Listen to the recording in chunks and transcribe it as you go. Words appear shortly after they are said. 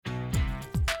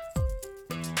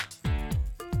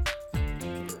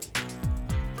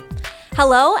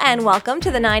Hello and welcome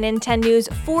to the 9 in 10 News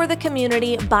for the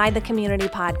Community by the Community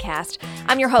podcast.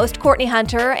 I'm your host, Courtney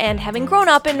Hunter, and having grown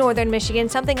up in Northern Michigan,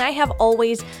 something I have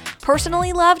always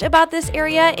personally loved about this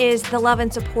area is the love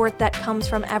and support that comes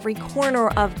from every corner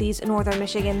of these Northern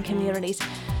Michigan communities.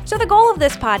 So the goal of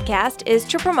this podcast is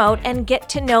to promote and get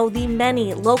to know the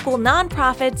many local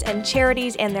nonprofits and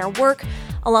charities and their work,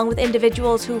 along with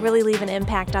individuals who really leave an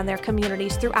impact on their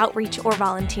communities through outreach or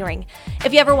volunteering.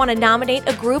 If you ever want to nominate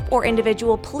a group or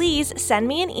individual, please send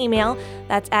me an email.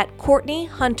 That's at Courtney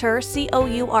Hunter,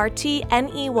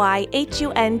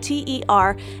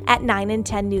 CourtneyHunter at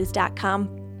 9in10news.com.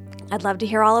 I'd love to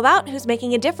hear all about who's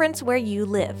making a difference where you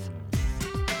live.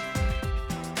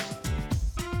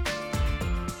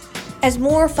 As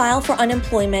more file for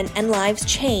unemployment and lives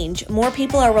change, more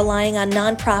people are relying on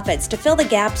nonprofits to fill the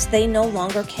gaps they no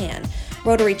longer can.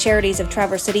 Rotary Charities of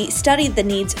Traverse City studied the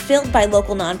needs filled by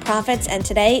local nonprofits, and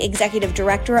today, Executive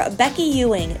Director Becky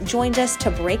Ewing joins us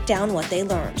to break down what they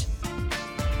learned.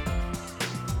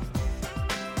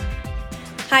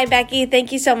 Hi, Becky.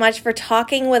 Thank you so much for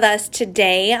talking with us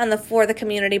today on the For the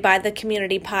Community by the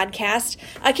Community podcast.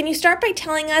 Can you start by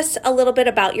telling us a little bit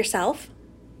about yourself?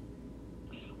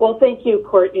 Well, thank you,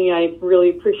 Courtney. I really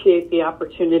appreciate the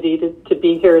opportunity to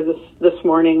be here this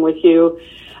morning with you.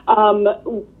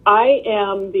 I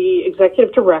am the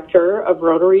Executive Director of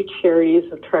Rotary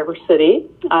Charities of Traverse City.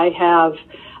 I have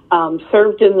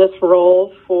served in this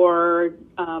role for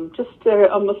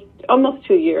almost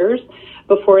 2 years.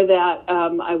 Before that,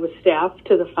 I was staff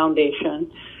to the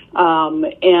foundation.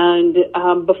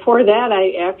 Before that,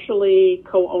 I actually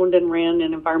co-owned and ran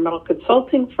an environmental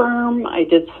consulting firm. I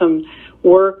did some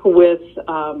work with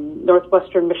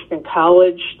Northwestern Michigan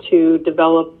College to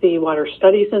develop the Water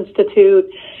Studies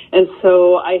Institute, and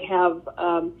so I have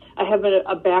a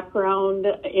background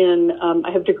in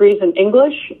I have degrees in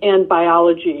English and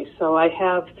biology, so I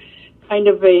have kind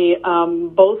of a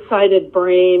both-sided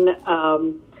brain,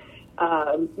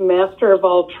 master of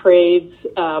all trades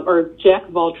or jack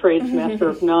of all trades, master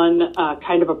of none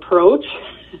kind of approach.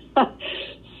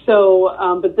 So,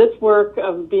 but this work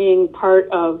of being part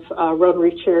of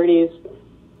Rotary Charities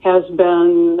has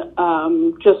been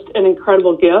just an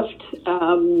incredible gift.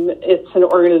 It's an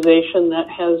organization that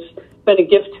has been a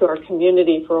gift to our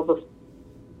community for over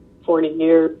 40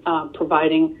 years,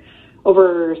 providing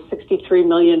over $63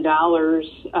 million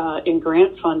in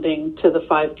grant funding to the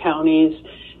 5 counties,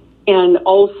 and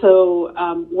also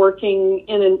working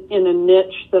in a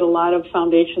niche that a lot of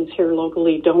foundations here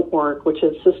locally don't work, which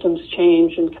is systems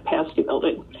change and capacity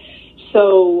building.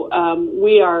 So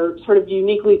we are sort of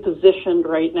uniquely positioned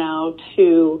right now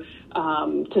to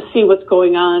see what's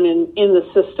going on in the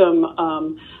system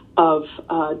of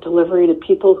delivery to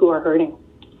people who are hurting.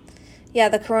 Yeah,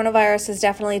 the coronavirus has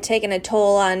definitely taken a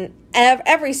toll on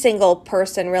every single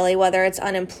person, really, whether it's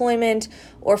unemployment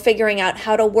or figuring out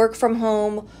how to work from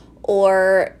home,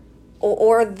 or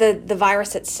the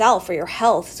virus itself or your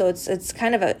health. So it's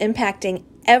kind of impacting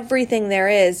everything there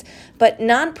is. But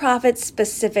nonprofits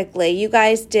specifically, you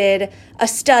guys did a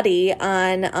study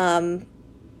on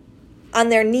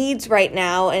their needs right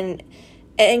now, and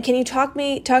can you talk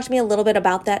to me a little bit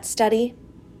about that study?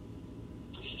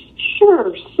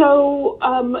 Sure. So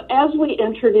as we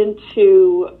entered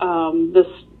into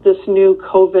this new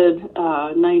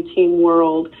COVID-19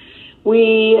 world,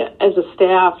 we, as a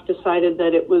staff, decided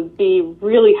that it would be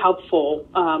really helpful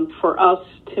for us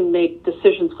to make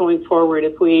decisions going forward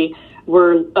if we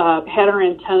had our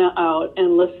antenna out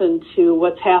and listened to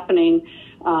what's happening,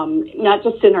 not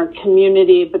just in our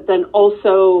community, but then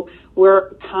also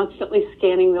we're constantly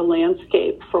scanning the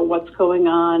landscape for what's going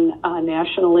on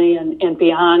nationally and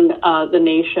beyond the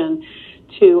nation,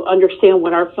 to understand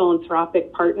what our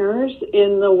philanthropic partners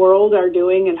in the world are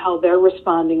doing and how they're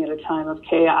responding at a time of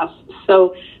chaos.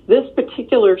 So this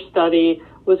particular study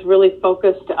was really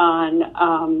focused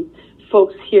on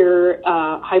folks here,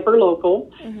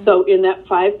 hyper-local, so in that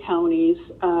 5 counties,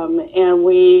 and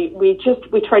we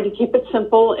tried to keep it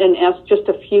simple and ask just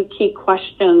a few key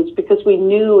questions because we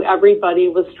knew everybody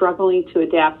was struggling to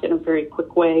adapt in a very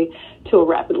quick way to a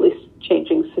rapidly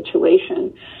changing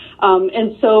situation.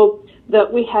 And so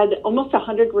that we had almost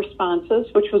 100 responses,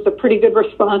 which was a pretty good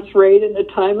response rate in a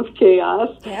time of chaos.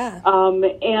 Yeah. Go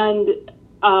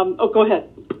ahead.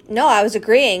 No, I was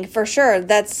agreeing for sure.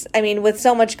 With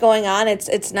so much going on,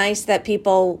 it's nice that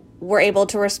people were able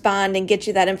to respond and get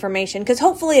you that information, because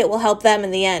hopefully it will help them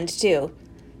in the end too.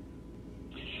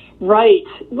 Right,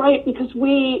 because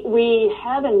we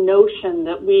had a notion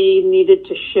that we needed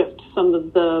to shift some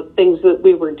of the things that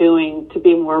we were doing to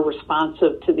be more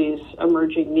responsive to these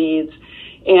emerging needs.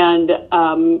 And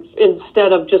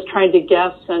instead of just trying to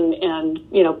guess and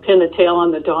pin the tail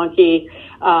on the donkey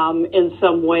in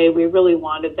some way, we really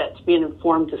wanted that to be an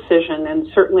informed decision. And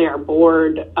certainly our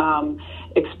board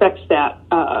expects that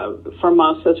from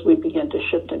us as we begin to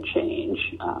shift and change.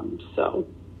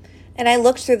 And I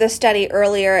looked through the study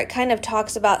earlier. It kind of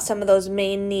talks about some of those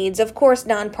main needs. Of course,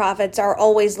 nonprofits are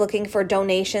always looking for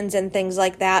donations and things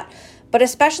like that. But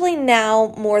especially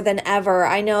now more than ever,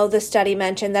 I know the study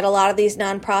mentioned that a lot of these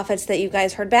nonprofits that you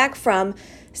guys heard back from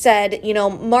said,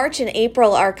 March and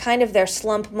April are kind of their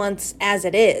slump months as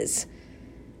it is.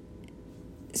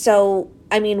 So,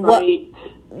 right.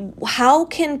 How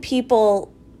can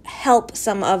people help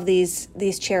some of these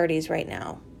charities right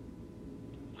now?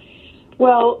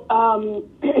 Well,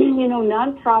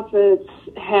 nonprofits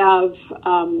have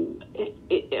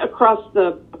across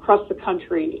the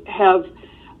country have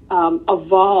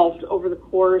evolved over the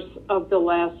course of the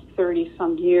last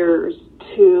 30-some years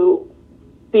to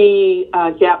be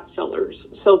gap fillers.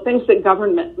 So things that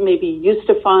government maybe used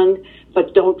to fund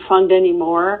but don't fund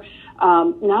anymore.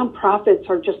 Nonprofits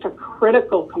are just a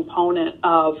critical component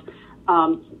of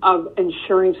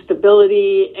ensuring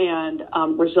stability and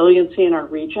resiliency in our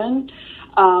region.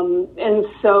 And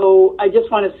so I just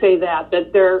want to say that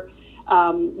they're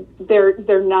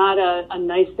not a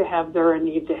nice to have, they're a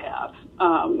need to have.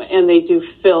 And they do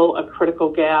fill a critical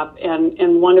gap.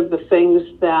 And one of the things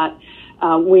that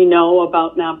we know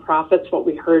about nonprofits, what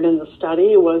we heard in the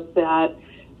study was that,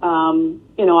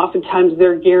 oftentimes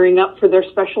they're gearing up for their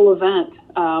special event.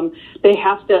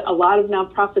 A lot of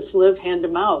nonprofits live hand to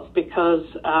mouth because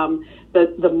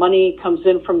the money comes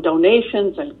in from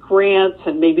donations and grants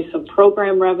and maybe some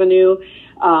program revenue,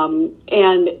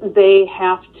 and they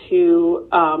have to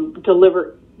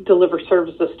deliver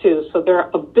services too. So they're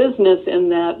a business in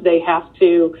that they have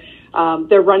to,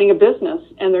 they're running a business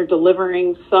and they're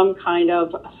delivering some kind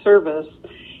of service.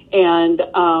 And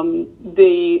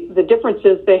the difference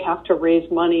is they have to raise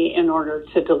money in order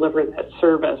to deliver that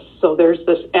service. So there's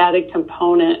this added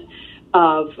component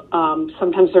of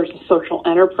sometimes there's a social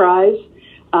enterprise.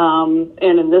 And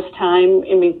in this time,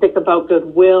 think about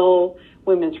Goodwill,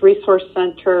 Women's Resource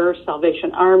Center,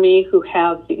 Salvation Army, who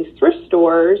have these thrift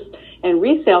stores and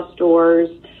resale stores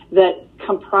that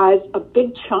comprise a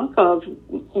big chunk of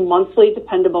monthly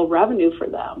dependable revenue for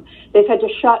them. They've had to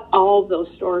shut all of those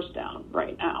stores down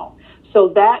right now. So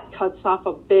that cuts off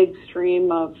a big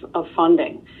stream of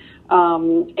funding.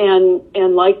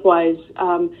 And likewise,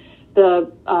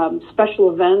 the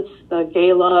special events, the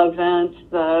gala events,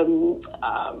 the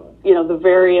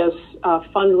various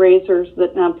fundraisers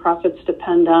that nonprofits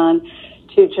depend on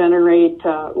to generate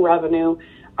revenue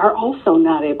are also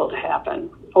not able to happen,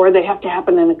 or they have to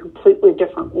happen in a completely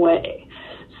different way.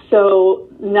 So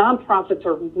nonprofits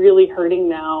are really hurting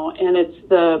now, and it's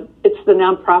the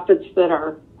nonprofits that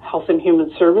are health and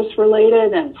human service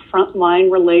related and frontline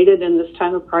related in this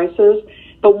time of crisis.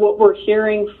 But what we're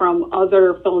hearing from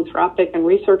other philanthropic and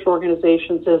research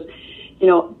organizations is,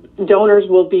 donors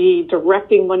will be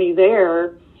directing money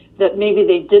there that maybe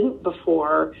they didn't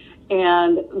before,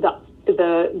 and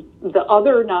the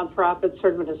other nonprofits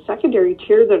sort of in a secondary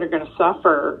tier that are going to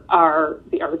suffer are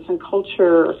the arts and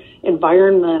culture,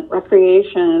 environment,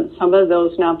 recreation, some of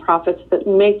those nonprofits that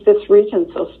make this region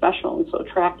so special and so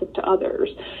attractive to others.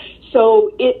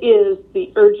 So it is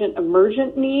the urgent,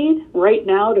 emergent need right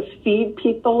now to feed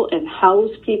people and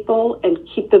house people and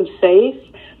keep them safe.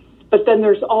 But then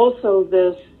there's also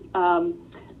this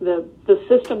the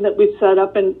system that we've set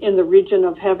up in the region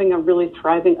of having a really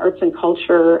thriving arts and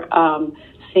culture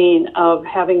scene, of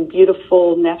having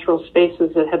beautiful natural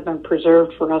spaces that have been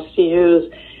preserved for us to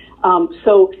use.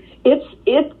 So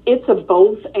it's a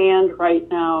both and right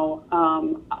now.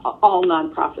 All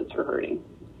nonprofits are hurting.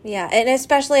 Yeah, and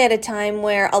especially at a time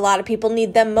where a lot of people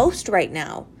need them most right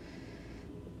now.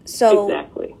 So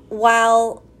exactly.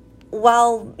 While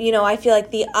I feel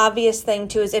like the obvious thing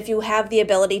too is if you have the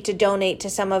ability to donate to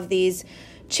some of these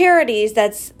charities,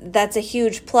 that's a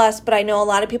huge plus, but I know a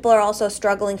lot of people are also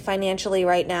struggling financially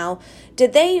right now.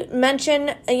 Did they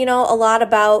mention, a lot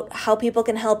about how people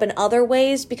can help in other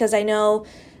ways? Because I know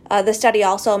the study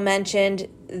also mentioned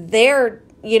they're,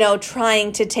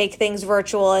 trying to take things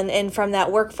virtual and from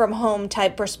that work from home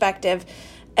type perspective.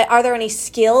 Are there any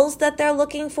skills that they're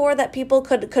looking for that people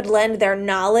could lend their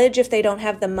knowledge if they don't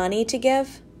have the money to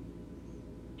give?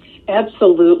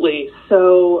 Absolutely.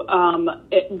 So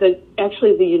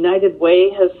actually the United Way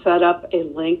has set up a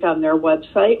link on their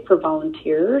website for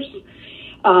volunteers.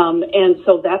 And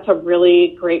so that's a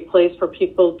really great place for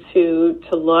people to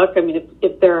look. I mean,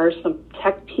 if there are some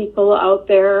tech people out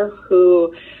there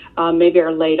who maybe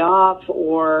are laid off,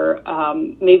 or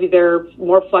maybe they're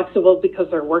more flexible because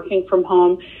they're working from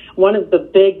home. One of the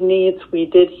big needs we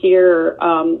did hear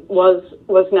was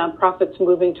nonprofits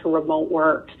moving to remote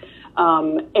work.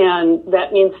 And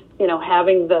that means,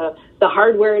 having the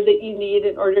hardware that you need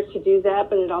in order to do that,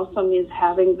 but it also means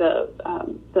having the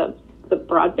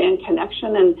broadband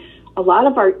connection. And a lot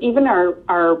of our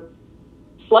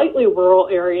slightly rural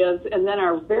areas and then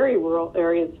our very rural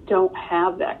areas don't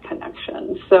have that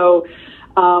connection. So,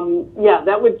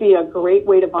 that would be a great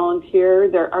way to volunteer.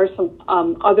 There are some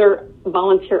other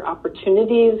volunteer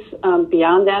opportunities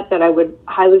beyond that I would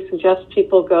highly suggest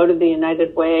people go to the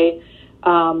United Way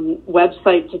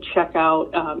website to check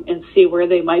out and see where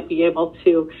they might be able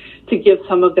to give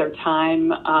some of their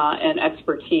time and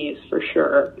expertise, for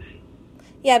sure.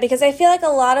 Yeah, because I feel like a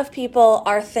lot of people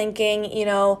are thinking,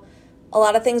 a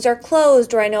lot of things are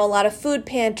closed, or I know a lot of food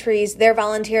pantries, their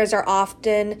volunteers are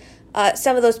often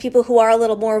some of those people who are a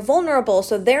little more vulnerable,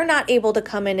 so they're not able to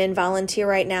come in and volunteer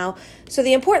right now. So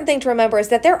the important thing to remember is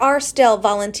that there are still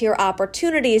volunteer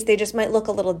opportunities. They just might look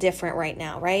a little different right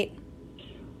now, right?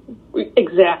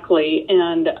 Exactly.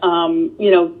 And,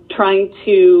 trying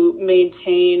to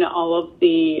maintain all of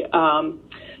the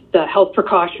health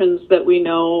precautions that we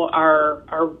know are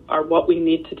what we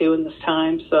need to do in this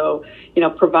time. So,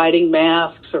 providing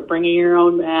masks or bringing your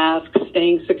own masks,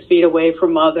 staying 6 feet away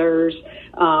from others,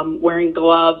 wearing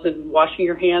gloves and washing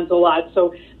your hands a lot.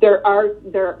 So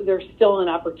there's still an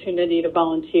opportunity to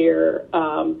volunteer.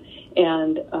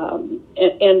 And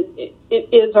it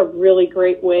is a really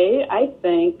great way, I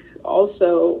think.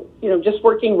 Also, just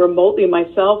working remotely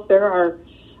myself, there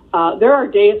are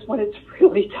days when it's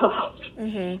really tough.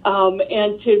 Mm-hmm.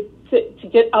 And to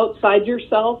get outside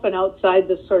yourself and outside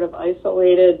this sort of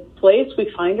isolated place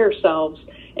we find ourselves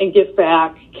and give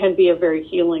back can be a very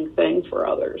healing thing for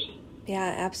others.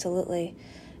 Yeah, absolutely.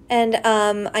 And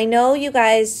I know you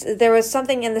guys, there was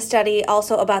something in the study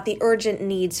also about the Urgent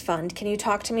Needs Fund. Can you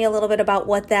talk to me a little bit about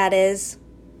what that is?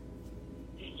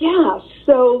 Yeah,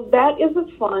 so that is a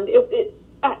fund.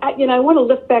 I want to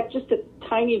lift back just a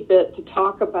tiny bit to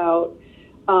talk about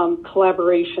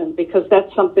collaboration, because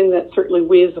that's something that certainly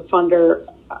we as a funder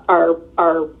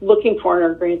are looking for in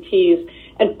our grantees.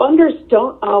 And funders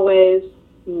don't always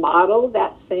model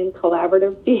that same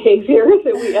collaborative behavior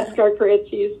that we ask our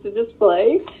grantees to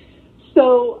display.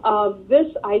 So this,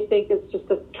 I think, is just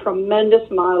a tremendous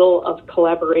model of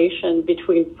collaboration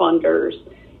between funders.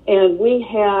 And we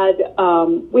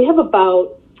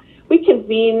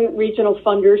convene regional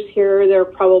funders here. There are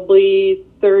probably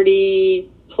 30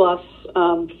 plus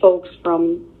folks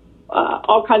from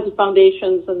all kinds of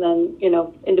foundations and then,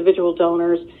 individual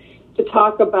donors to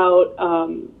talk about,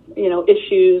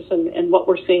 issues and what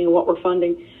we're seeing and what we're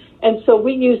funding. And so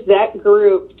we use that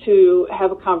group to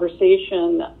have a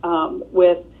conversation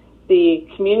with the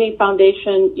Community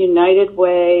Foundation, United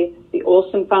Way, the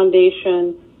Olson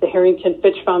Foundation, the Harrington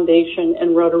Fitch Foundation,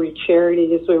 and Rotary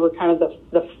Charities. We were kind of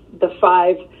the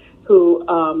five who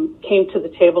came to the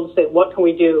table to say, what can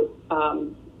we do?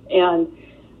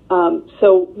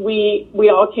 So we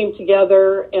all came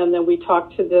together, and then we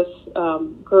talked to this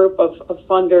group of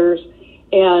funders,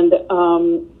 and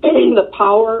the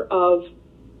power of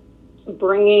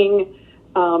bringing,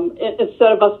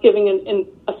 instead of us giving in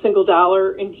a single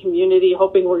dollar in community,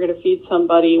 hoping we're going to feed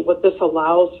somebody, what this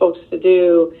allows folks to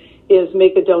do is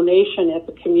make a donation at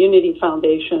the Community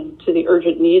Foundation to the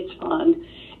Urgent Needs Fund.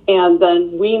 And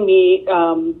then we meet,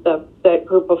 that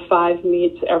group of five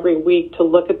meets every week to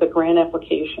look at the grant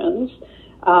applications.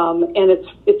 And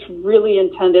it's really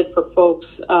intended for folks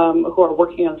who are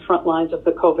working on the front lines of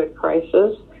the COVID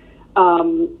crisis.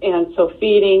 And so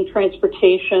feeding,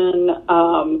 transportation,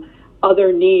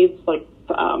 other needs like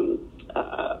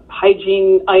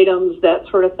hygiene items, that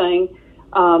sort of thing,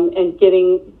 and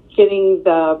getting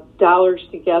the dollars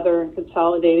together and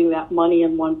consolidating that money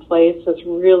in one place has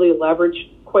really leveraged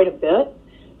quite a bit.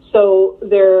 So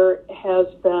there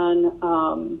have been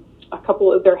a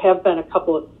couple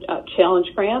of challenge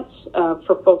grants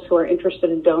for folks who are interested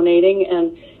in donating,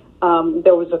 and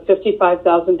there was a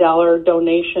 $55,000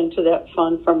 donation to that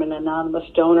fund from an anonymous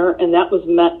donor, and that was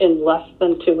met in less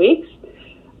than 2 weeks.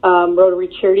 Rotary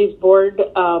Charities Board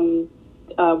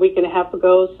a week and a half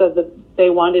ago said that they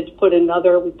wanted to put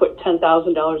we put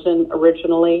 $10,000 in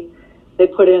originally. They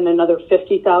put in another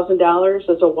 $50,000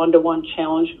 as a one-to-one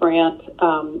challenge grant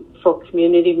for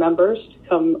community members to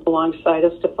come alongside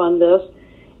us to fund this.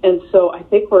 And so I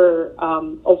think we're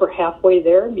over halfway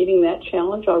there, meeting that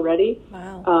challenge already.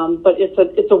 Wow. But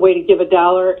it's a way to give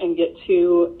 $1 and get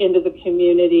 $2 into the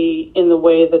community in the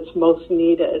way that's most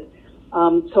needed.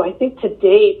 So I think to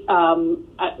date,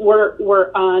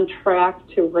 we're on track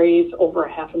to raise over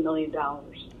 $500,000.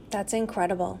 That's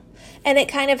incredible. And it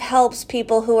kind of helps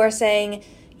people who are saying,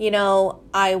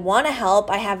 I want to help.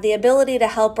 I have the ability to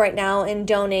help right now and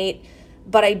donate,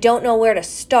 but I don't know where to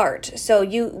start. So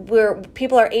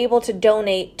people are able to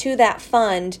donate to that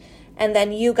fund, and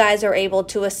then you guys are able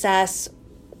to assess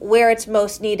where it's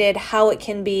most needed, how it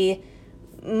can be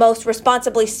most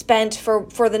responsibly spent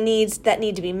for the needs that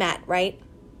need to be met, right?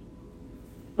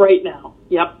 Right now.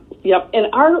 Yep. And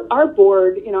our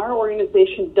board, our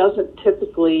organization doesn't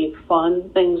typically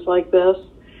fund things like this.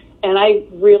 And I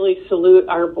really salute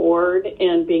our board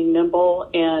and being nimble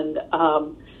and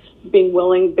being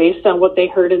willing, based on what they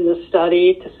heard in this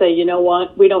study, to say, you know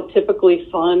what, we don't typically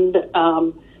fund,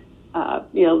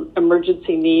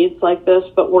 emergency needs like this,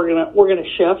 but we're gonna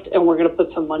shift and we're gonna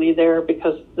put some money there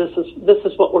because this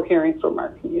is what we're hearing from our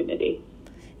community.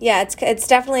 Yeah, it's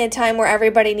definitely a time where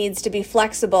everybody needs to be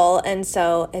flexible, and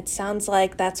so it sounds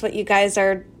like that's what you guys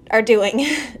are doing.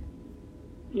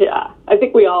 Yeah, I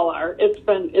think we all are. It's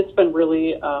been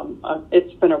really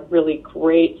it's been a really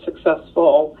great,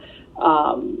 successful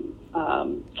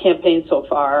campaign so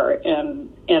far, and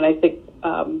I think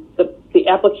the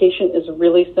application is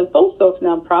really simple. So if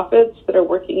nonprofits that are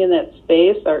working in that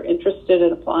space are interested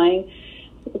in applying,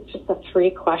 it's just a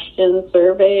 3-question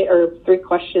survey or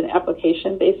 3-question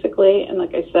application, basically. And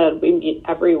like I said, we meet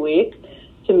every week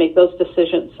to make those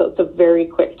decisions. So it's a very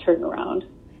quick turnaround.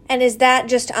 And is that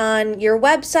just on your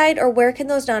website, or where can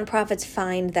those nonprofits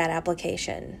find that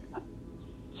application?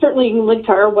 Certainly you can link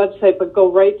to our website, but go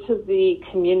right to the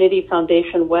Community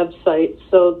Foundation website.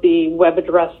 So the web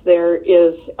address there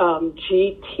is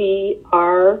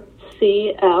GTRCF,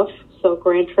 so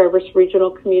Grand Traverse Regional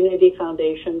Community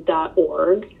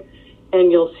Foundation.org,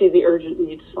 and you'll see the Urgent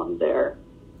Needs Fund there.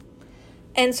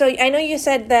 And so I know you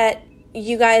said that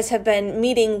you guys have been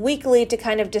meeting weekly to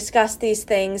kind of discuss these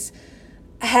things.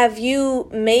 Have you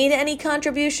made any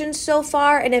contributions so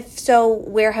far? And if so,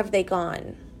 where have they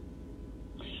gone?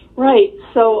 Right.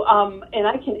 So, and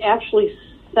I can actually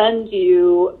send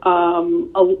you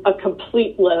a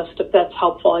complete list, if that's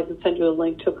helpful. I can send you a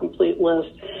link to a complete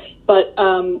list. But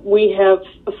we have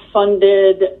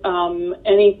funded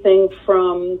anything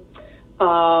from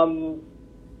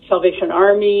Salvation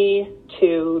Army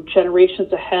to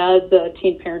Generations Ahead, the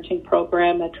teen parenting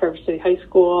program at Traverse City High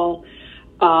School,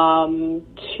 to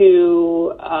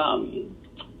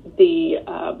the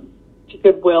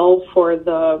Goodwill for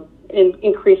the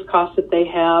increased costs that they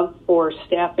have for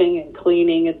staffing and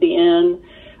cleaning at the inn,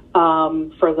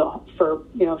 for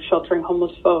sheltering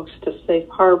homeless folks, to Safe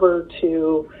Harbor,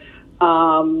 to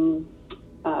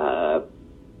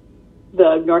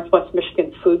the Northwest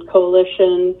Michigan Food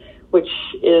Coalition, which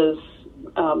is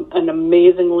an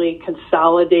amazingly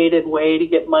consolidated way to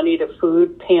get money to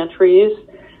food pantries.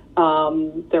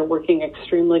 They're working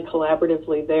extremely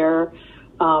collaboratively there.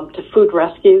 To Food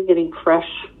Rescue, getting fresh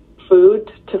food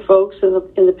to folks in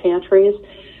the pantries.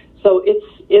 So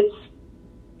it's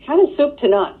kind of soup to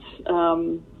nuts,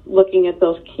 looking at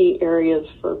those key areas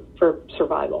for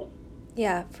survival.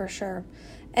 Yeah, for sure.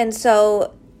 And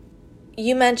so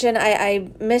you mentioned, I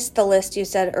missed the list you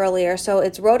said earlier, so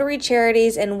it's Rotary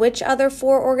Charities, and which other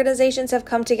 4 organizations have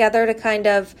come together to kind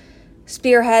of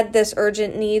spearhead this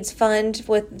Urgent Needs Fund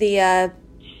with the...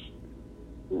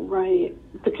 Right.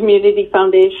 The Community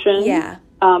Foundation. Yeah.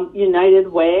 United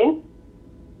Way,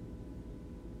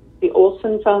 the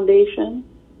Olson Foundation,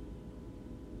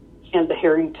 and the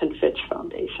Harrington Fitch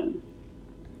Foundation.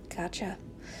 Gotcha.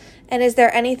 And is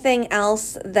there anything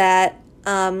else that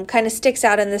kind of sticks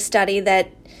out in this study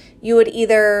that you would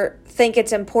either think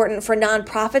it's important for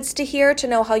nonprofits to hear to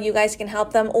know how you guys can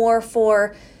help them, or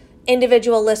for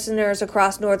individual listeners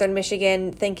across Northern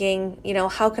Michigan thinking,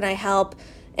 how can I help?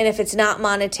 And if it's not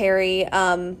monetary,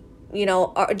 do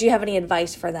you have any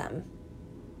advice for them?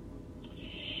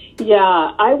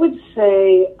 Yeah, I would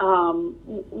say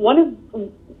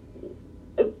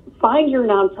find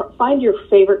your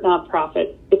favorite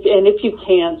nonprofit, if you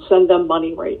can, send them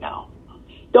money right now.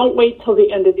 Don't wait till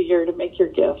the end of the year to make your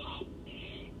gifts.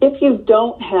 If you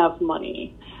don't have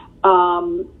money,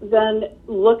 then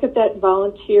look at that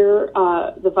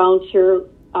the volunteer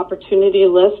opportunity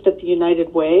list at the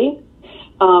United Way,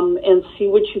 and see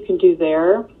what you can do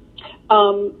there.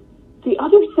 The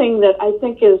other thing that I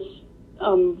think is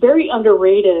very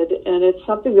underrated, and it's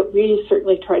something that we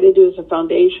certainly try to do as a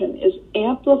foundation, is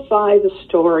amplify the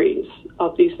stories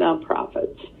of these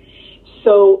nonprofits.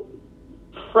 So,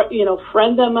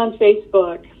 friend them on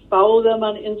Facebook, follow them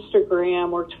on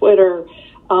Instagram or Twitter,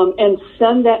 and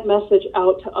send that message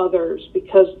out to others,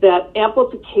 because that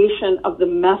amplification of the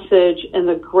message and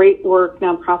the great work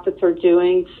nonprofits are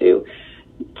doing to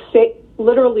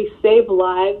literally save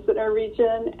lives in our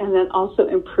region and then also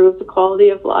improve the quality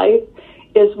of life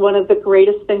is one of the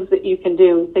greatest things that you can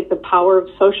do. I think the power of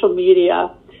social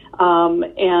media,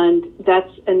 and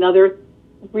that's another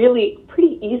really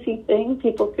pretty easy thing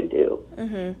people can do.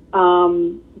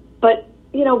 But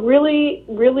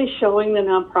really showing the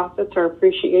nonprofits our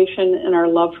appreciation and our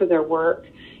love for their work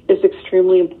is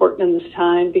extremely important in this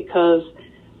time, because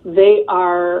they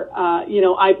are,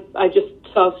 I just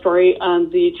saw a story on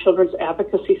the Children's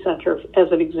Advocacy Center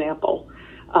as an example,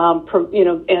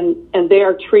 and they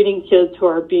are treating kids who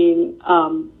are being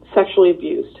sexually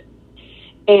abused.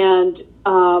 And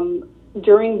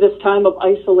during this time of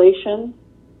isolation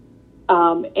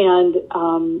and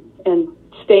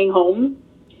staying home,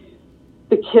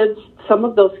 some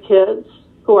of those kids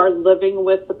who are living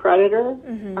with the predator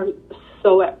are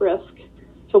so at risk.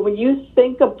 So when you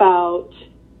think about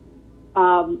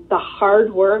the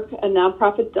hard work a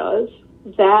nonprofit does,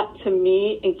 that to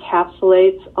me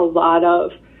encapsulates a lot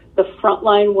of the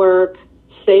frontline work,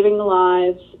 saving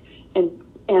lives, and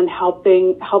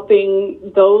helping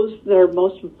those that are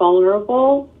most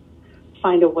vulnerable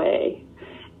find a way.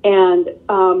 And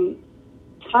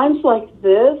times like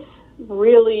this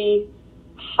really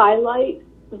highlight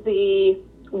the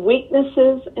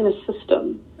weaknesses in a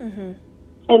system.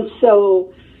 And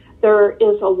so there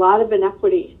is a lot of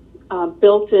inequity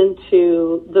built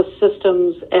into the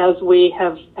systems as we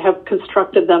have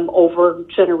constructed them over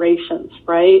generations,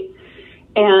 right?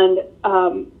 And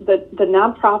the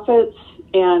nonprofits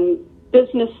and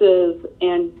businesses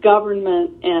and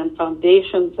government and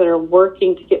foundations that are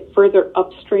working to get further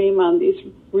upstream on these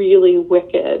really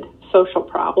wicked social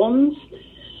problems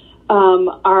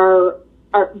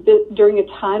during a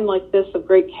time like this of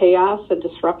great chaos and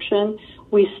disruption,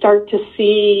 we start to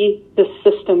see the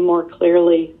system more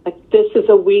clearly. Like, this is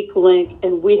a weak link,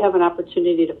 and we have an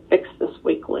opportunity to fix this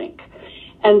weak link.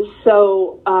 And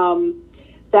so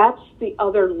that's the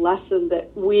other lesson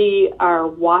that we are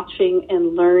watching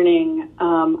and learning,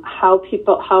 how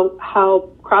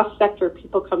cross-sector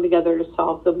people come together to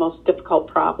solve the most difficult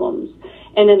problems.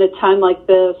 And in a time like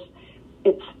this,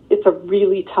 it's a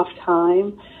really tough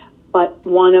time. But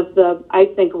one of the, I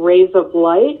think, rays of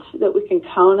light that we can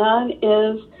count on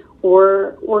is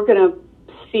we're going to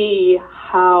see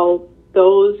how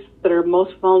those that are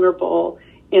most vulnerable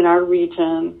in our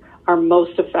region are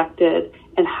most affected,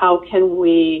 and how can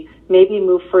we maybe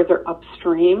move further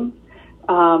upstream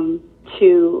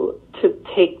to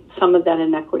take some of that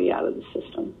inequity out of the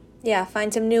system. Yeah,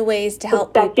 find some new ways to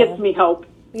help people. That gives me hope.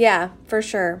 Yeah, for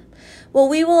sure. Well,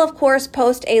 we will, of course,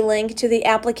 post a link to the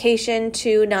application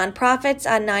to nonprofits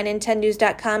on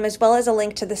 9in10news.com, as well as a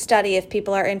link to the study if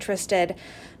people are interested,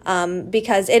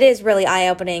 because it is really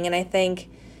eye-opening. And I think,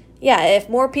 if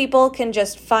more people can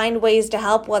just find ways to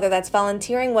help, whether that's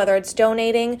volunteering, whether it's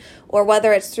donating, or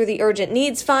whether it's through the Urgent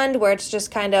Needs Fund, where it's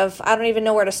just kind of, I don't even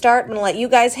know where to start. I'm going to let you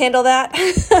guys handle that.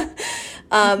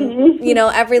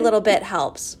 Every little bit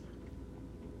helps.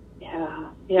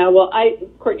 Yeah, well,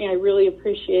 Courtney, I really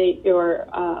appreciate your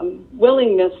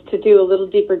willingness to do a little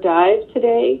deeper dive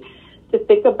today, to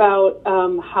think about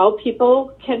how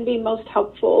people can be most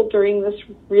helpful during this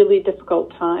really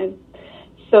difficult time.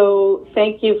 So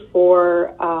thank you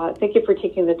for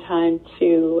taking the time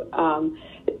to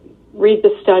read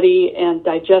the study and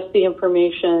digest the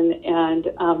information and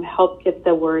help get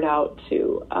the word out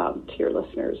to your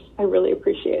listeners. I really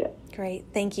appreciate it. Great.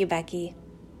 Thank you, Becky.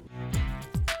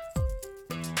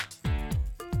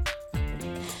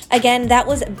 Again, that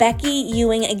was Becky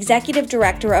Ewing, Executive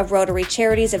Director of Rotary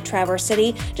Charities of Traverse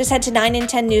City. Just head to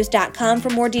 9in10news.com for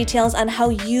more details on how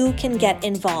you can get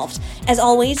involved. As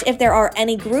always, if there are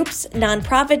any groups,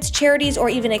 nonprofits, charities, or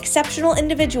even exceptional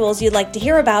individuals you'd like to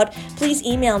hear about, please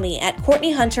email me at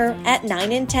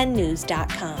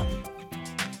CourtneyHunter@9in10news.com.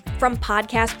 From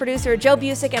podcast producer Joe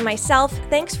Busick and myself,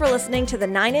 thanks for listening to the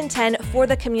 9 in 10 For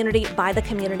the Community by the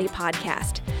Community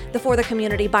podcast. The For the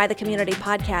Community by the Community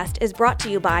podcast is brought to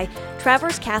you by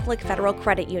Traverse Catholic Federal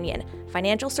Credit Union,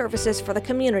 financial services for the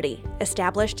community,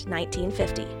 established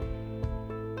 1950.